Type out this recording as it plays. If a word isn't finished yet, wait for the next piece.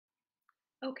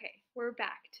Okay, we're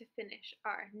back to finish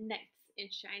our Knights in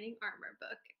Shining Armor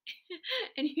book.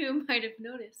 And you might have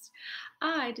noticed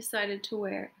I decided to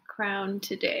wear a crown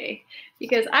today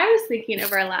because I was thinking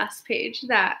of our last page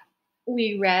that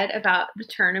we read about the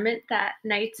tournament that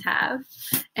knights have.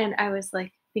 And I was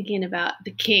like thinking about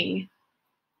the king.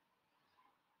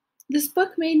 This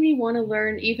book made me want to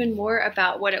learn even more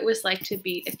about what it was like to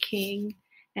be a king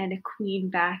and a queen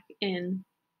back in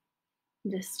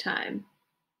this time,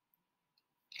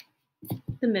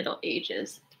 the Middle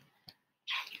Ages.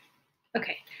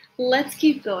 Okay, let's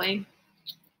keep going.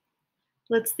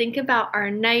 Let's think about our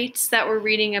knights that we're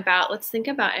reading about. Let's think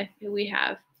about if we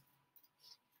have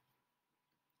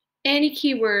any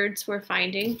keywords we're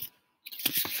finding.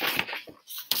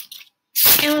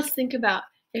 And let's think about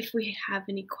if we have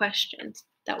any questions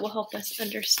that will help us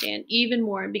understand even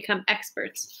more and become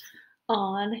experts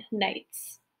on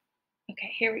knights.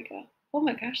 Okay, here we go. Oh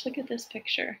my gosh, look at this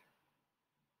picture.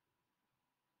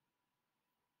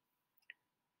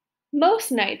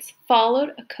 Most knights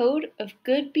followed a code of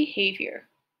good behavior.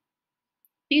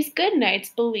 These good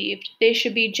knights believed they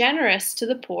should be generous to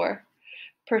the poor,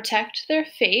 protect their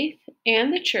faith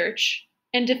and the church,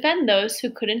 and defend those who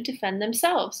couldn't defend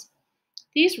themselves.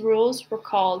 These rules were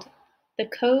called the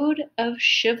Code of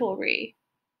Chivalry.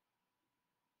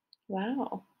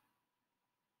 Wow.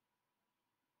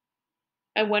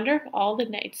 I wonder if all the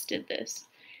knights did this,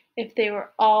 if they were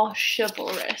all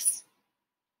chivalrous.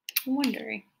 I'm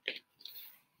wondering.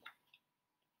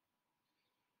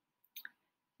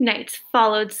 Knights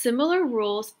followed similar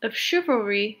rules of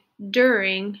chivalry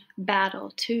during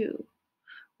battle, too.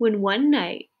 When one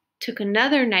knight took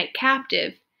another knight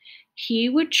captive, he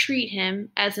would treat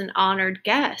him as an honored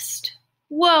guest.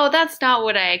 Whoa, that's not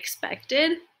what I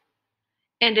expected.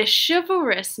 And a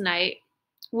chivalrous knight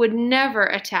would never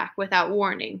attack without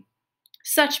warning.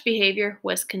 Such behavior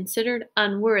was considered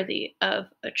unworthy of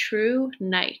a true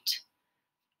knight.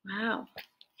 Wow.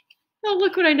 Oh,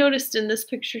 look what I noticed in this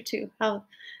picture too, how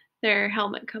their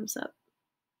helmet comes up.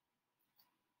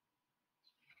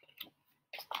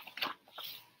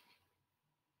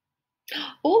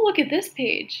 Oh, look at this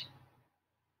page.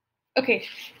 Okay,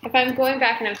 if I'm going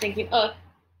back and I'm thinking, oh,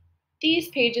 these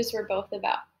pages were both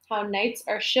about how knights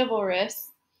are chivalrous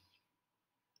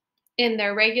in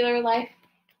their regular life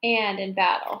and in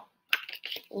battle.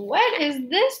 What is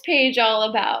this page all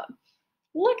about?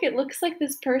 Look, it looks like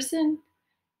this person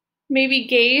maybe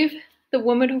gave the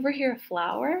woman over here a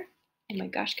flower. Oh my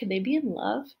gosh, could they be in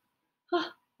love? Huh,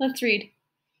 let's read.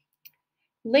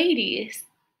 Ladies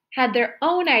had their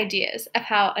own ideas of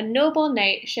how a noble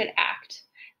knight should act.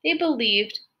 They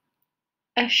believed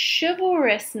a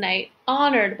chivalrous knight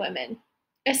honored women,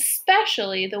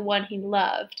 especially the one he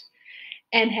loved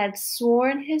and had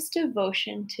sworn his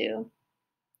devotion to.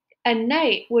 A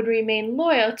knight would remain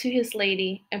loyal to his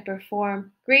lady and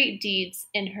perform great deeds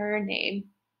in her name.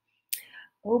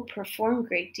 Oh, perform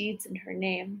great deeds in her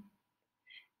name.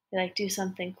 They like do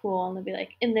something cool and they'll be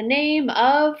like, in the name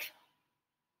of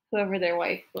whoever their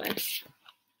wife was.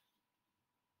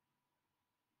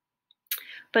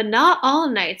 But not all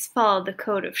knights follow the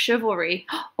code of chivalry.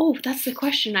 Oh, that's the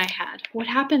question I had. What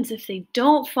happens if they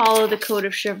don't follow the code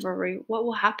of chivalry? What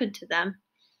will happen to them?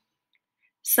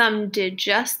 Some did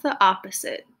just the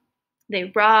opposite.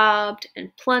 They robbed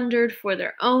and plundered for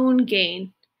their own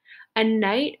gain. A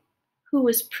knight who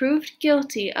was proved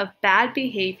guilty of bad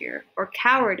behavior or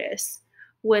cowardice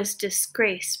was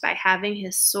disgraced by having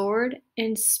his sword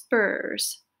and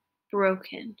spurs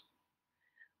broken.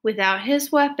 Without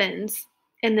his weapons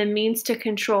and the means to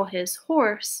control his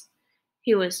horse,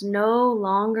 he was no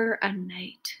longer a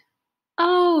knight.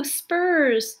 Oh,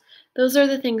 spurs! Those are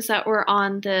the things that were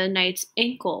on the knight's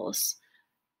ankles.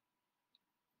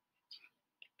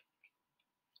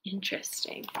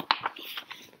 Interesting.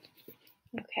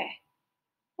 Okay.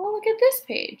 Well, look at this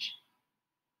page.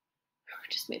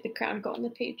 Just made the crown go on the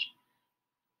page.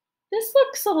 This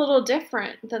looks a little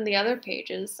different than the other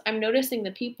pages. I'm noticing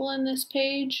the people in this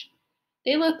page,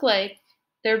 they look like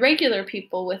they're regular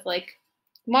people with like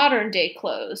modern day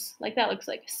clothes. Like that looks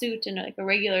like a suit and like a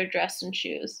regular dress and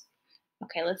shoes.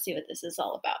 Okay, let's see what this is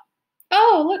all about.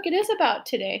 Oh, look, it is about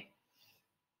today.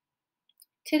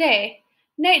 Today,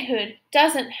 knighthood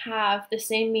doesn't have the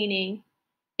same meaning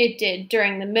it did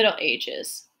during the Middle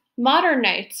Ages. Modern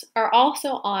knights are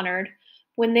also honored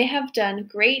when they have done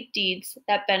great deeds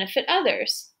that benefit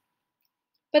others.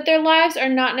 But their lives are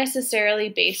not necessarily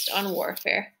based on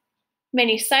warfare.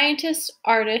 Many scientists,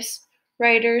 artists,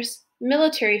 writers,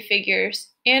 military figures,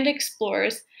 and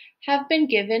explorers have been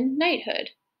given knighthood.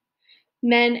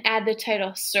 Men add the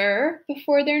title Sir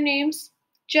before their names,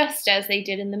 just as they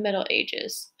did in the Middle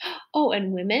Ages. Oh,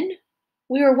 and women?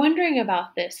 We were wondering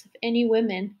about this, if any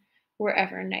women were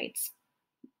ever knights.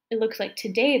 It looks like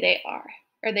today they are,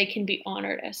 or they can be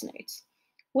honored as knights.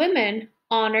 Women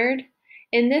honored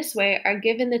in this way are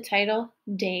given the title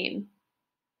dame.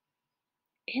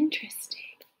 Interesting.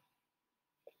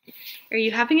 Are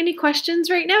you having any questions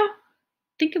right now?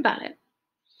 Think about it.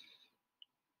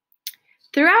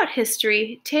 Throughout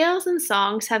history, tales and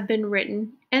songs have been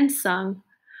written and sung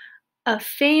of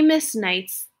famous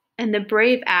knights and the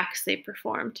brave acts they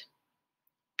performed.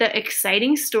 The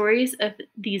exciting stories of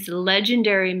these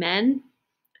legendary men,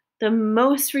 the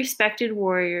most respected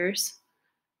warriors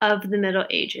of the Middle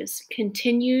Ages,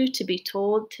 continue to be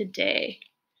told today.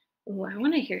 Oh, I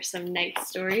want to hear some knight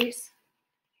stories.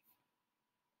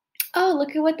 Oh,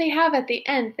 look at what they have at the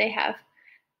end. They have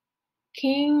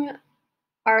King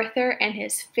Arthur and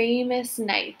his famous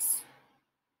knights.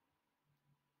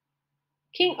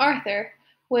 King Arthur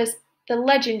was the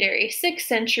legendary 6th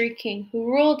century king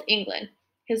who ruled England.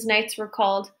 His knights were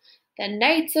called the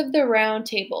Knights of the Round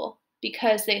Table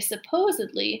because they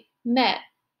supposedly met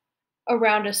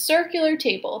around a circular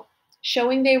table,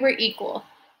 showing they were equal.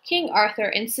 King Arthur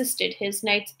insisted his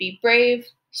knights be brave,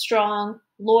 strong,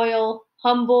 loyal,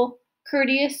 humble,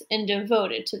 courteous, and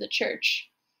devoted to the church.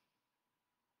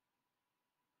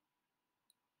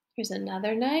 Here's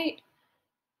another knight.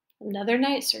 Another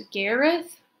knight, Sir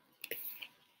Gareth.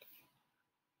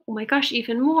 Oh my gosh,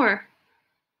 even more.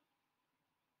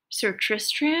 Sir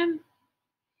Tristram.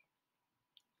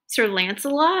 Sir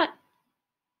Lancelot.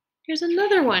 Here's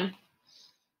another one.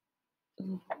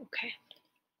 Ooh, okay.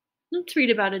 Let's read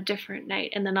about a different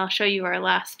knight, and then I'll show you our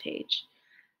last page.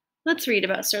 Let's read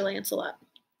about Sir Lancelot.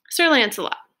 Sir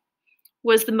Lancelot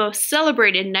was the most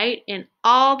celebrated knight in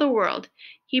all the world.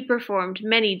 He performed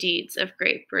many deeds of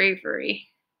great bravery.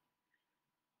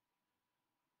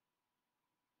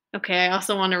 Okay, I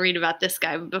also want to read about this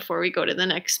guy before we go to the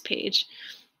next page.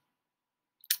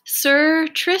 Sir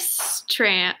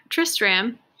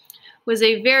Tristram was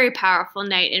a very powerful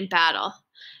knight in battle,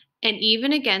 and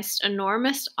even against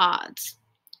enormous odds.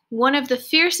 One of the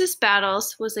fiercest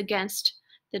battles was against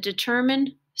the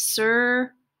determined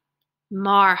Sir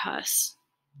Marhaus.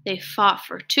 They fought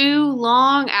for 2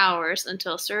 long hours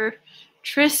until Sir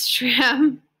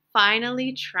Tristram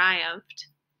finally triumphed.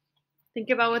 Think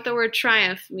about what the word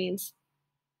triumph means.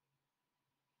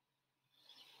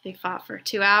 They fought for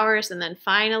 2 hours and then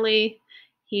finally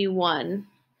he won.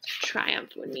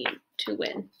 Triumph would mean to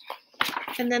win.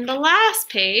 And then the last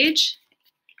page,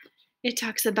 it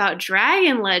talks about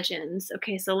dragon legends.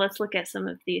 Okay, so let's look at some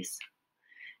of these.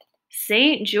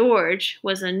 Saint George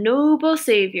was a noble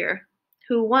savior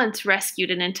who once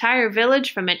rescued an entire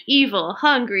village from an evil,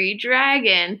 hungry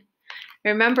dragon.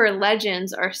 Remember,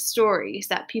 legends are stories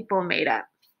that people made up.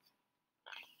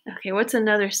 Okay, what's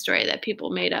another story that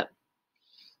people made up?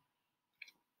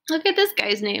 Look at this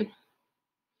guy's name.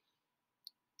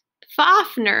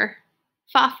 Fafnir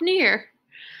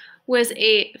was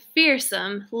a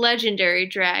fearsome, legendary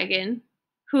dragon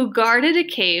who guarded a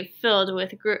cave filled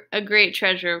with a great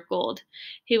treasure of gold.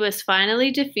 He was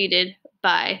finally defeated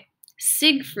by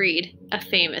Siegfried, a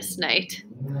famous knight.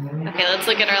 Okay, let's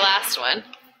look at our last one.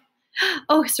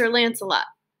 Oh, Sir Lancelot.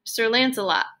 Sir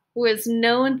Lancelot was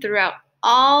known throughout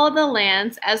all the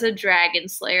lands as a dragon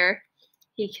slayer.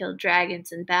 He killed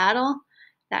dragons in battle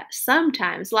that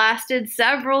sometimes lasted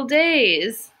several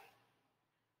days.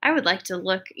 I would like to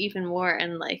look even more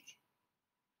and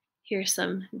hear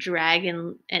some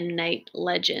dragon and knight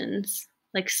legends,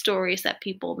 like stories that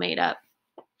people made up.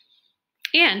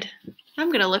 And I'm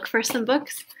going to look for some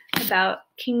books about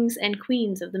kings and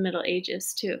queens of the Middle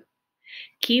Ages too.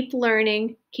 Keep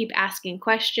learning, keep asking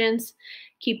questions,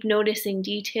 keep noticing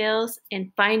details,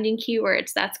 and finding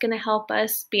keywords. That's going to help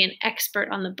us be an expert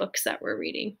on the books that we're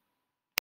reading.